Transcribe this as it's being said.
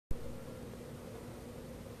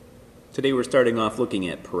Today we're starting off looking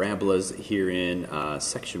at parabolas here in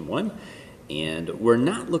section 1, and we're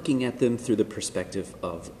not looking at them through the perspective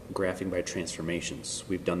of graphing by transformations.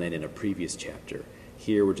 We've done that in a previous chapter.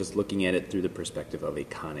 Here we're just looking at it through the perspective of a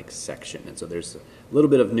conic section, and so there's a little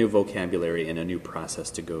bit of new vocabulary and a new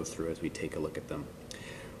process to go through as we take a look at them.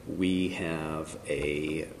 We have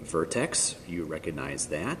a vertex, you recognize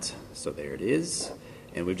that, so there it is,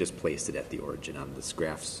 and we've just placed it at the origin on this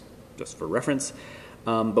graph just for reference.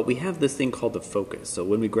 But we have this thing called the focus. So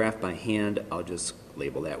when we graph by hand, I'll just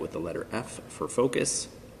label that with the letter F for focus.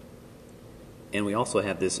 And we also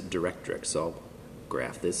have this directrix. So I'll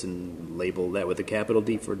graph this and label that with a capital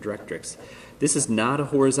D for directrix. This is not a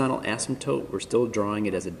horizontal asymptote. We're still drawing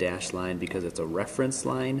it as a dashed line because it's a reference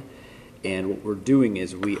line. And what we're doing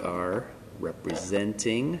is we are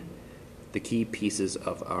representing the key pieces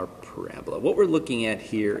of our parabola. What we're looking at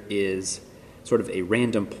here is sort of a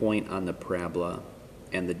random point on the parabola.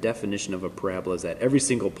 And the definition of a parabola is that every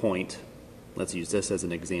single point, let's use this as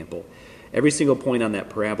an example, every single point on that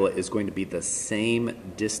parabola is going to be the same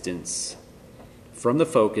distance from the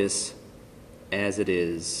focus as it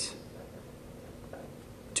is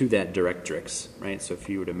to that directrix, right? So if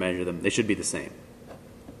you were to measure them, they should be the same.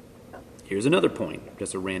 Here's another point,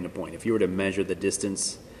 just a random point. If you were to measure the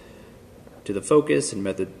distance to the focus and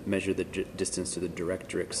measure the distance to the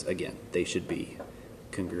directrix, again, they should be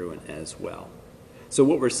congruent as well. So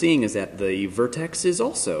what we're seeing is that the vertex is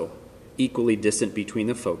also equally distant between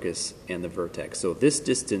the focus and the vertex. So this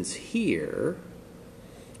distance here,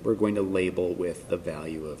 we're going to label with the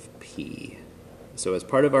value of P. So as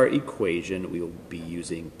part of our equation, we will be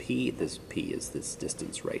using P. This P is this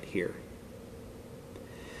distance right here.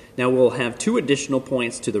 Now we'll have two additional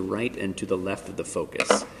points to the right and to the left of the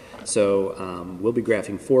focus. So we'll be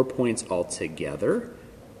graphing 4 points altogether.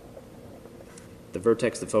 The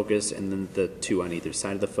vertex, the focus, and then the two on either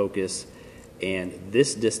side of the focus. And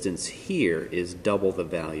this distance here is double the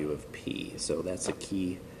value of P. So that's a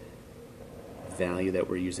key value that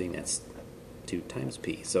we're using. That's 2 times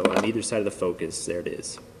P. So on either side of the focus, there it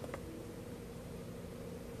is.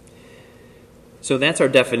 So that's our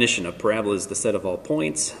definition. A parabola is the set of all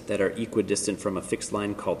points that are equidistant from a fixed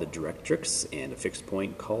line called the directrix and a fixed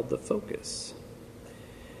point called the focus.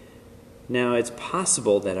 Now, it's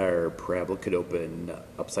possible that our parabola could open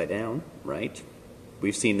upside down, right?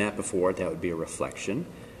 We've seen that before. That would be a reflection.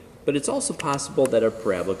 But it's also possible that our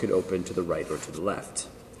parabola could open to the right or to the left.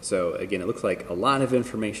 So, again, it looks like a lot of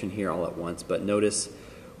information here all at once, but notice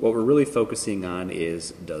what we're really focusing on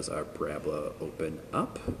is, does our parabola open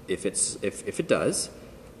up? If it does,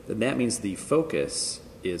 then that means the focus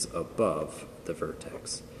is above the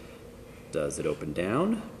vertex. Does it open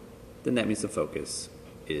down? Then that means the focus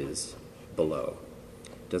is below.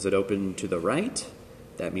 Does it open to the right?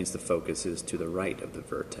 That means the focus is to the right of the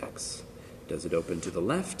vertex. Does it open to the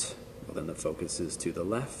left? Well, then the focus is to the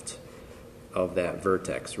left of that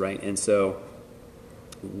vertex, right? And so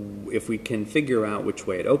if we can figure out which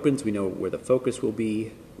way it opens, we know where the focus will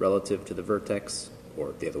be relative to the vertex,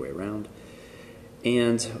 or the other way around.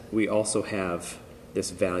 And we also have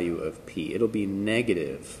this value of P. It'll be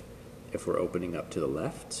negative if we're opening up to the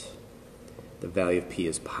left. The value of P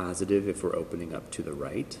is positive if we're opening up to the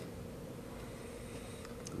right.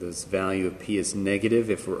 This value of P is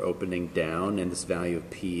negative if we're opening down, and this value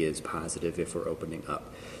of P is positive if we're opening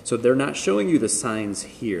up. So they're not showing you the signs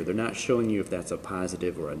here. They're not showing you if that's a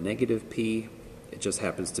positive or a negative P. It just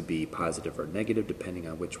happens to be positive or negative depending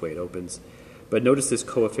on which way it opens. But notice this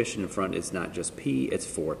coefficient in front is not just P, it's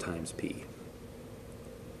 4 times P.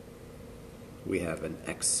 We have an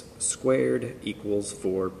x squared equals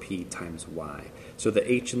 4p times y. So the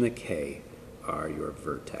h and the k are your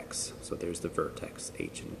vertex. So there's the vertex,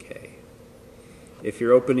 h and k. If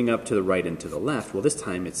you're opening up to the right and to the left, well, this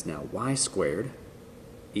time it's now y squared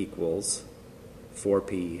equals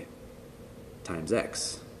 4p times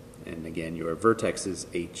x. And again, your vertex is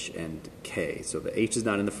h and k. So the h is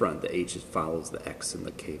not in the front. The h follows the x and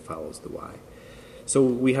the k follows the y. So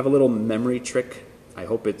we have a little memory trick. I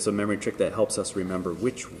hope it's a memory trick that helps us remember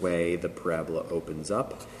which way the parabola opens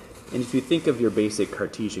up. And if you think of your basic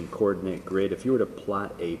Cartesian coordinate grid, if you were to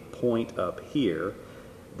plot a point up here,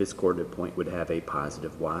 this coordinate point would have a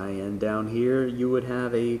positive y, and down here you would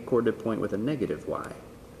have a coordinate point with a negative y.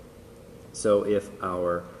 So if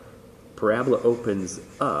our parabola opens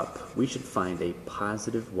up, we should find a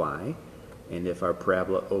positive y, and if our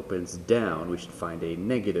parabola opens down, we should find a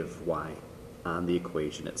negative y on the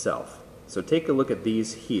equation itself. So take a look at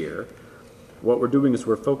these here. What we're doing is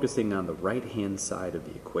we're focusing on the right-hand side of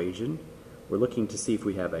the equation. We're looking to see if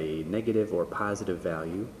we have a negative or positive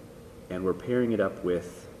value, and we're pairing it up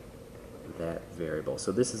with that variable.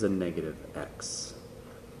 So this is a negative x.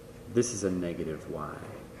 This is a negative y.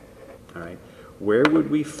 All right. Where would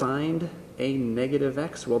we find a negative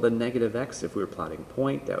x? Well, the negative x, if we were plotting a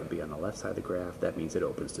point, that would be on the left side of the graph. That means it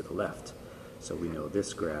opens to the left. So we know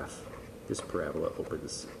this graph, this parabola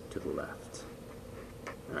opens to the left.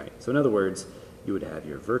 All right. So in other words, you would have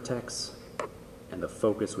your vertex, and the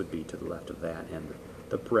focus would be to the left of that, and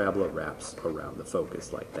the parabola wraps around the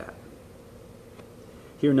focus like that.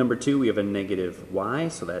 Here, number 2, we have a negative y,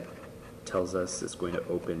 so that tells us it's going to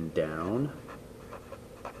open down.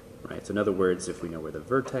 Right, so in other words, if we know where the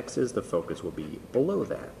vertex is, the focus will be below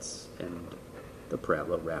that, and the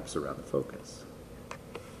parabola wraps around the focus.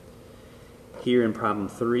 Here in problem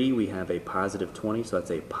 3, we have a positive 20, so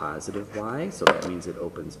that's a positive y, so that means it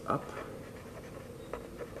opens up.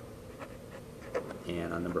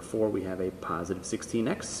 And on number 4, we have a positive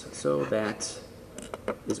 16x, so that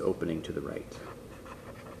is opening to the right.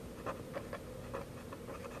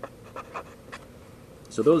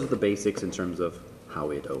 So those are the basics in terms of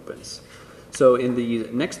how it opens. So in the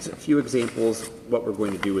next few examples, what we're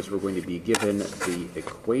going to do is we're going to be given the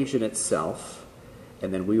equation itself,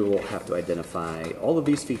 and then we will have to identify all of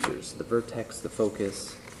these features, the vertex, the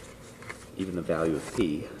focus, even the value of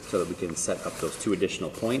p, so that we can set up those 2 additional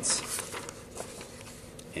points.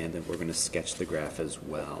 And then we're going to sketch the graph as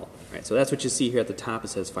well. All right, so that's what you see here at the top. It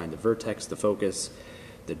says find the vertex, the focus,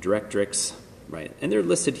 the directrix, right? And they're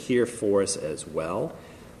listed here for us as well.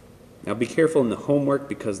 Now be careful in the homework,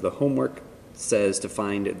 because the homework says to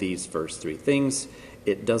find these first 3 things.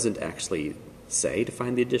 It doesn't actually say to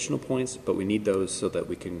find the additional points, but we need those so that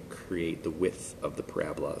we can create the width of the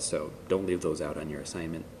parabola. So don't leave those out on your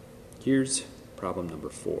assignment. Here's problem number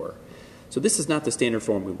 4. So this is not the standard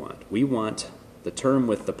form we want. We want the term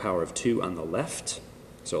with the power of 2 on the left.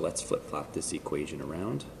 So let's flip-flop this equation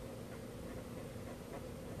around.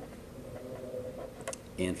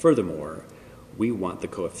 And furthermore, we want the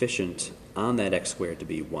coefficient on that x squared to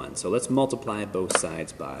be 1. So let's multiply both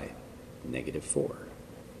sides by negative 4.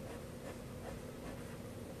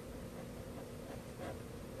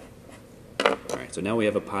 All right, so now we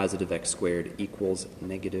have a positive x squared equals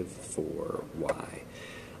negative 4y.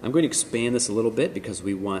 I'm going to expand this a little bit because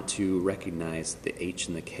we want to recognize the h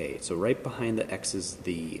and the k. So right behind the x is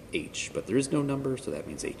the h, but there is no number, so that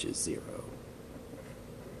means h is 0.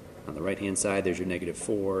 On the right-hand side, there's your negative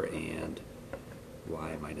 4 and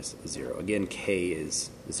y minus 0. Again, k is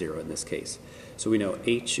 0 in this case. So we know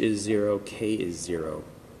h is 0, k is 0.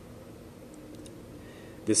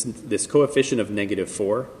 This coefficient of negative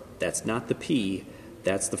 4, that's not the p,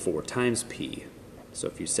 that's the 4 times p. So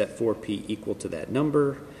if you set 4p equal to that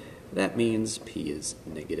number, that means p is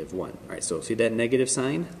negative 1. All right, so see that negative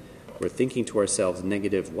sign? We're thinking to ourselves,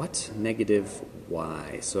 negative what? Negative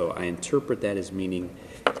y. So I interpret that as meaning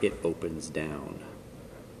it opens down.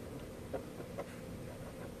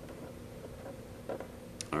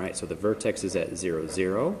 All right, so the vertex is at 0,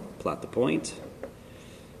 0. Plot the point.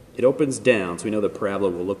 It opens down, so we know the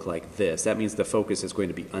parabola will look like this. That means the focus is going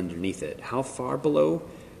to be underneath it. How far below?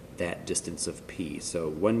 That distance of p. So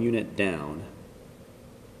 1 unit down,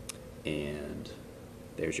 and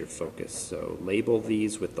there's your focus. So label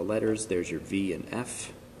these with the letters. There's your V and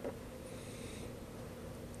F.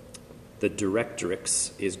 The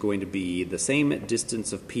directrix is going to be the same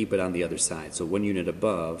distance of p, but on the other side. So 1 unit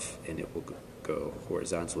above, and it will go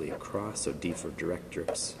horizontally across, so D for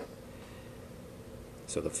directrix.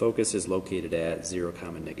 So the focus is located at 0,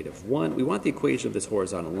 negative 1. We want the equation of this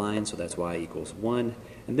horizontal line, so that's y equals 1.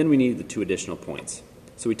 And then we need the 2 additional points.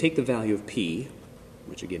 So we take the value of p,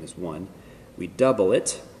 which again is 1. We double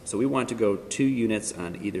it, so we want to go 2 units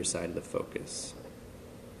on either side of the focus.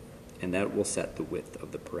 And that will set the width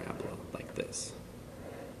of the parabola like this.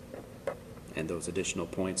 And those additional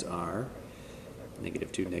points are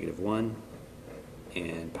negative 2, negative 1,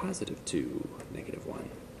 and positive 2, negative 1.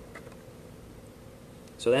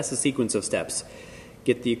 So that's the sequence of steps.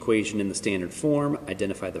 Get the equation in the standard form,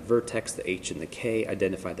 identify the vertex, the h and the k,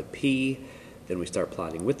 identify the p, then we start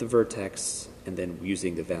plotting with the vertex, and then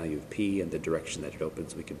using the value of p and the direction that it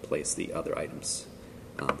opens, we can place the other items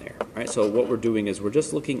on there. All right, so what we're doing is we're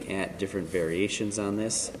just looking at different variations on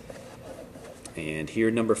this. And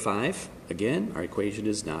here, number 5, again, our equation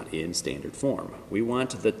is not in standard form. We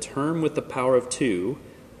want the term with the power of 2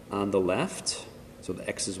 on the left, so the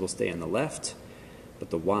x's will stay on the left, but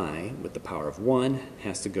the y with the power of 1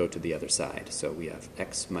 has to go to the other side. So we have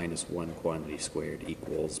x minus 1 quantity squared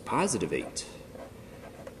equals positive 8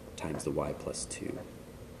 times the y plus 2.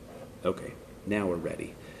 Okay, now we're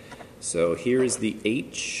ready. So here is the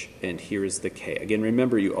h, and here is the k. Again,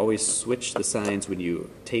 remember, you always switch the signs when you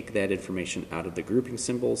take that information out of the grouping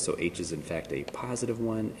symbol. So h is in fact a positive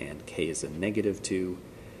 1, and k is a negative 2.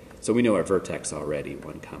 So we know our vertex already,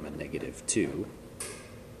 1 comma negative 2.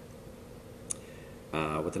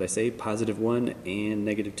 What did I say? Positive 1 and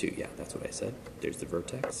negative 2. Yeah, that's what I said. There's the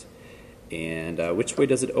vertex. And which way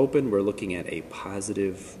does it open? We're looking at a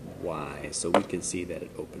positive y. So we can see that it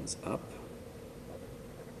opens up.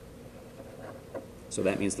 So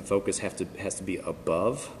that means the focus has to be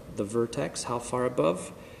above the vertex. How far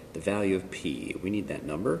above? The value of p. We need that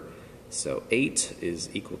number. So 8 is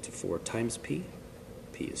equal to 4 times p.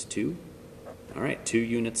 P is 2. All right, 2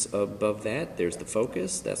 units above that. There's the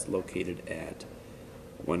focus. That's located at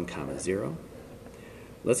 1 comma 0.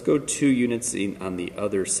 Let's go 2 units on the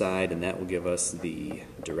other side, and that will give us the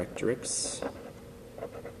directrix.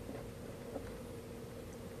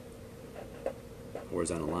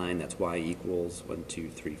 Horizontal line, that's y equals 1, 2,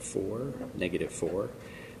 3, 4, negative 4.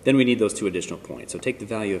 Then we need those 2 additional points. So take the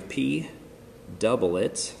value of p, double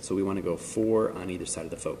it. So we want to go 4 on either side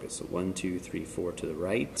of the focus. So 1, 2, 3, 4 to the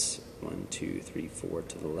right, 1, 2, 3, 4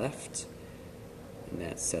 to the left, and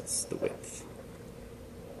that sets the width.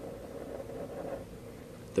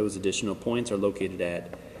 Those additional points are located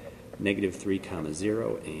at negative 3 comma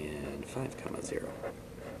 0 and 5 comma 0.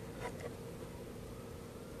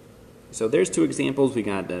 So there's 2 examples. We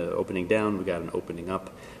got an opening down, we got an opening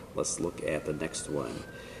up. Let's look at the next one.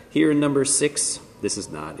 Here in number 6, this is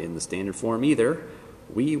not in the standard form either.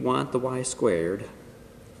 We want the y squared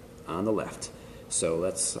on the left. So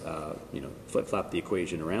let's flip-flop the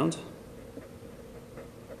equation around.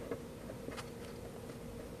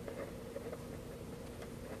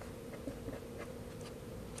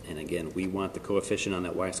 And again, we want the coefficient on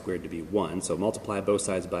that y squared to be 1. So multiply both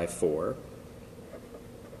sides by 4.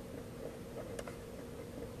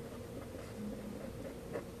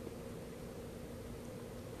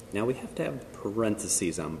 Now we have to have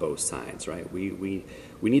parentheses on both sides, right? We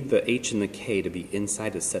need the h and the k to be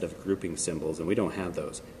inside a set of grouping symbols, and we don't have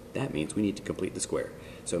those. That means we need to complete the square.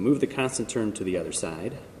 So move the constant term to the other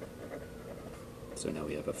side. So now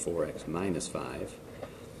we have a 4x minus 5.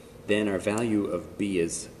 Then our value of b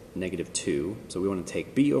is negative 2. So we want to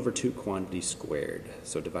take b over 2 quantity squared.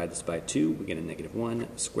 So divide this by 2, we get a negative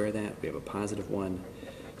 1. Square that, we have a positive 1.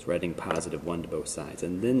 So we're adding positive 1 to both sides.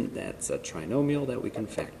 And then that's a trinomial that we can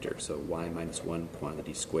factor. So y minus 1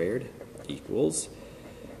 quantity squared equals,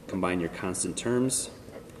 combine your constant terms.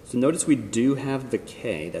 So notice we do have the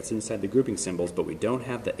k that's inside the grouping symbols, but we don't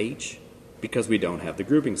have the h because we don't have the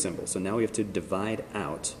grouping symbol. So now we have to divide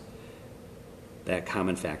out that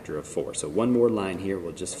common factor of 4. So one more line here,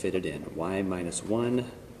 we'll just fit it in. Y minus 1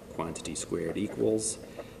 quantity squared equals,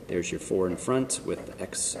 there's your 4 in front with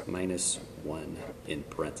x minus 1 in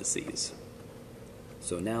parentheses.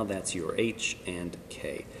 So now that's your h and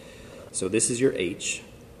k. So this is your h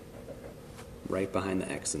right behind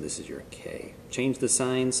the x, and this is your k. Change the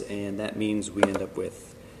signs, and that means we end up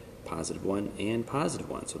with positive 1 and positive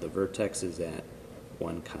 1. So the vertex is at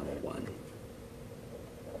 1 comma 1.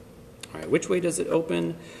 All right, which way does it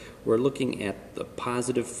open? We're looking at the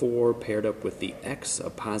positive 4 paired up with the x. A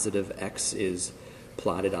positive x is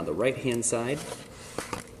plotted on the right-hand side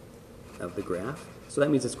of the graph. So that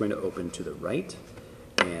means it's going to open to the right.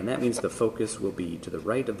 And that means the focus will be to the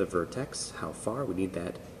right of the vertex. How far? We need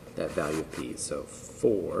that value of p. So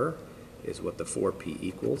 4 is what the 4p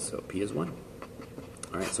equals. So p is 1.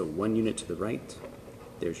 All right, so 1 unit to the right,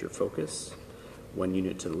 there's your focus. 1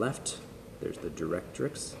 unit to the left, there's the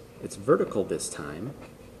directrix. It's vertical this time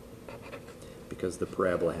because the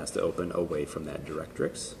parabola has to open away from that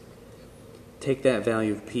directrix. Take that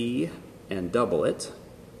value of p and double it,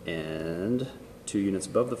 and 2 units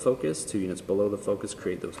above the focus, 2 units below the focus,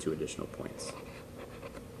 create those 2 additional points.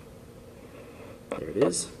 There it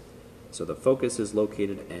is. So the focus is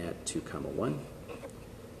located at 2 comma 1.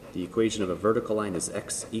 The equation of a vertical line is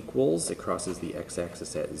x equals, it crosses the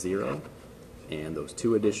x-axis at 0, and those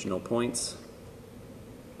 2 additional points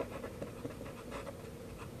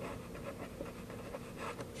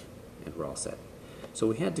and we're all set. So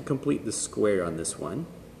we had to complete the square on this one,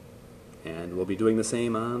 and we'll be doing the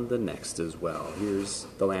same on the next as well. Here's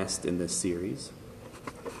the last in this series.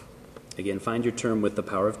 Again, find your term with the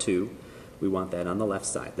power of 2. We want that on the left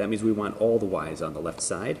side. That means we want all the y's on the left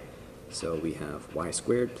side. So we have y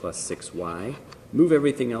squared plus 6y. Move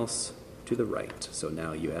everything else to the right. So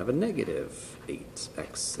now you have a negative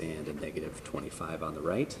 8x and a negative 25 on the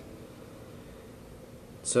right.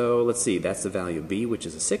 So let's see, that's the value of b, which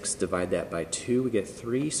is a 6. Divide that by 2, we get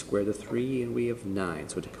 3. Square the 3, and we have 9.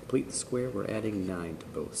 So to complete the square, we're adding 9 to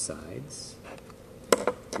both sides.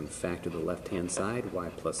 And factor the left-hand side, y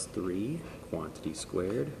plus 3, quantity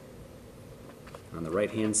squared. On the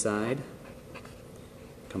right-hand side,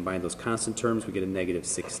 combine those constant terms, we get a negative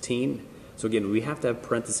 16. So again, we have to have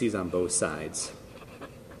parentheses on both sides.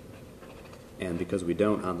 And because we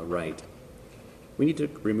don't on the right, we need to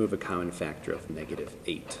remove a common factor of negative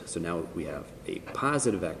 8. So now we have a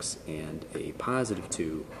positive x and a positive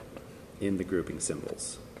 2 in the grouping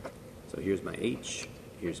symbols. So here's my h,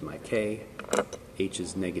 here's my k. H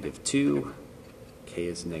is negative 2, k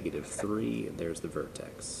is negative 3, and there's the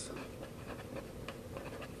vertex.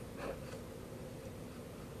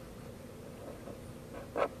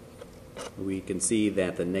 We can see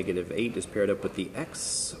that the negative 8 is paired up with the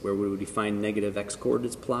x. Where would we find negative x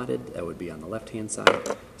coordinates plotted? That would be on the left-hand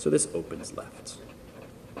side. So this opens left.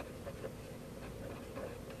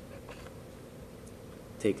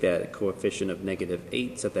 Take that coefficient of negative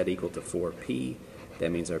 8, set that equal to 4p.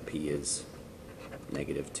 That means our p is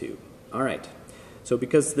negative 2. All right. So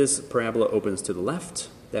because this parabola opens to the left,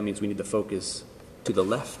 that means we need to focus to the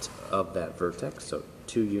left of that vertex. So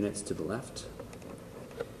 2 units to the left.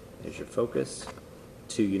 There's your focus.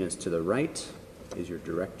 2 units to the right is your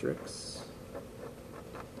directrix.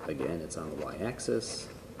 Again, it's on the y-axis.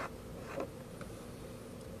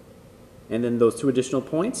 And then those 2 additional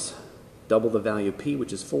points, double the value of p,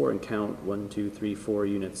 which is 4, and count 1, 2, 3, 4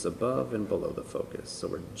 units above and below the focus. So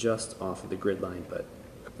we're just off of the grid line, but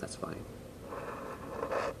that's fine.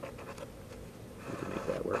 We can make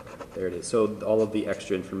that work. There it is. So all of the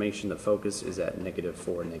extra information, the focus is at negative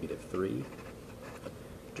 4, negative 3.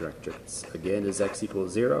 Directrix, again, is x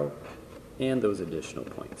equals 0, and those additional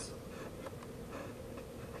points.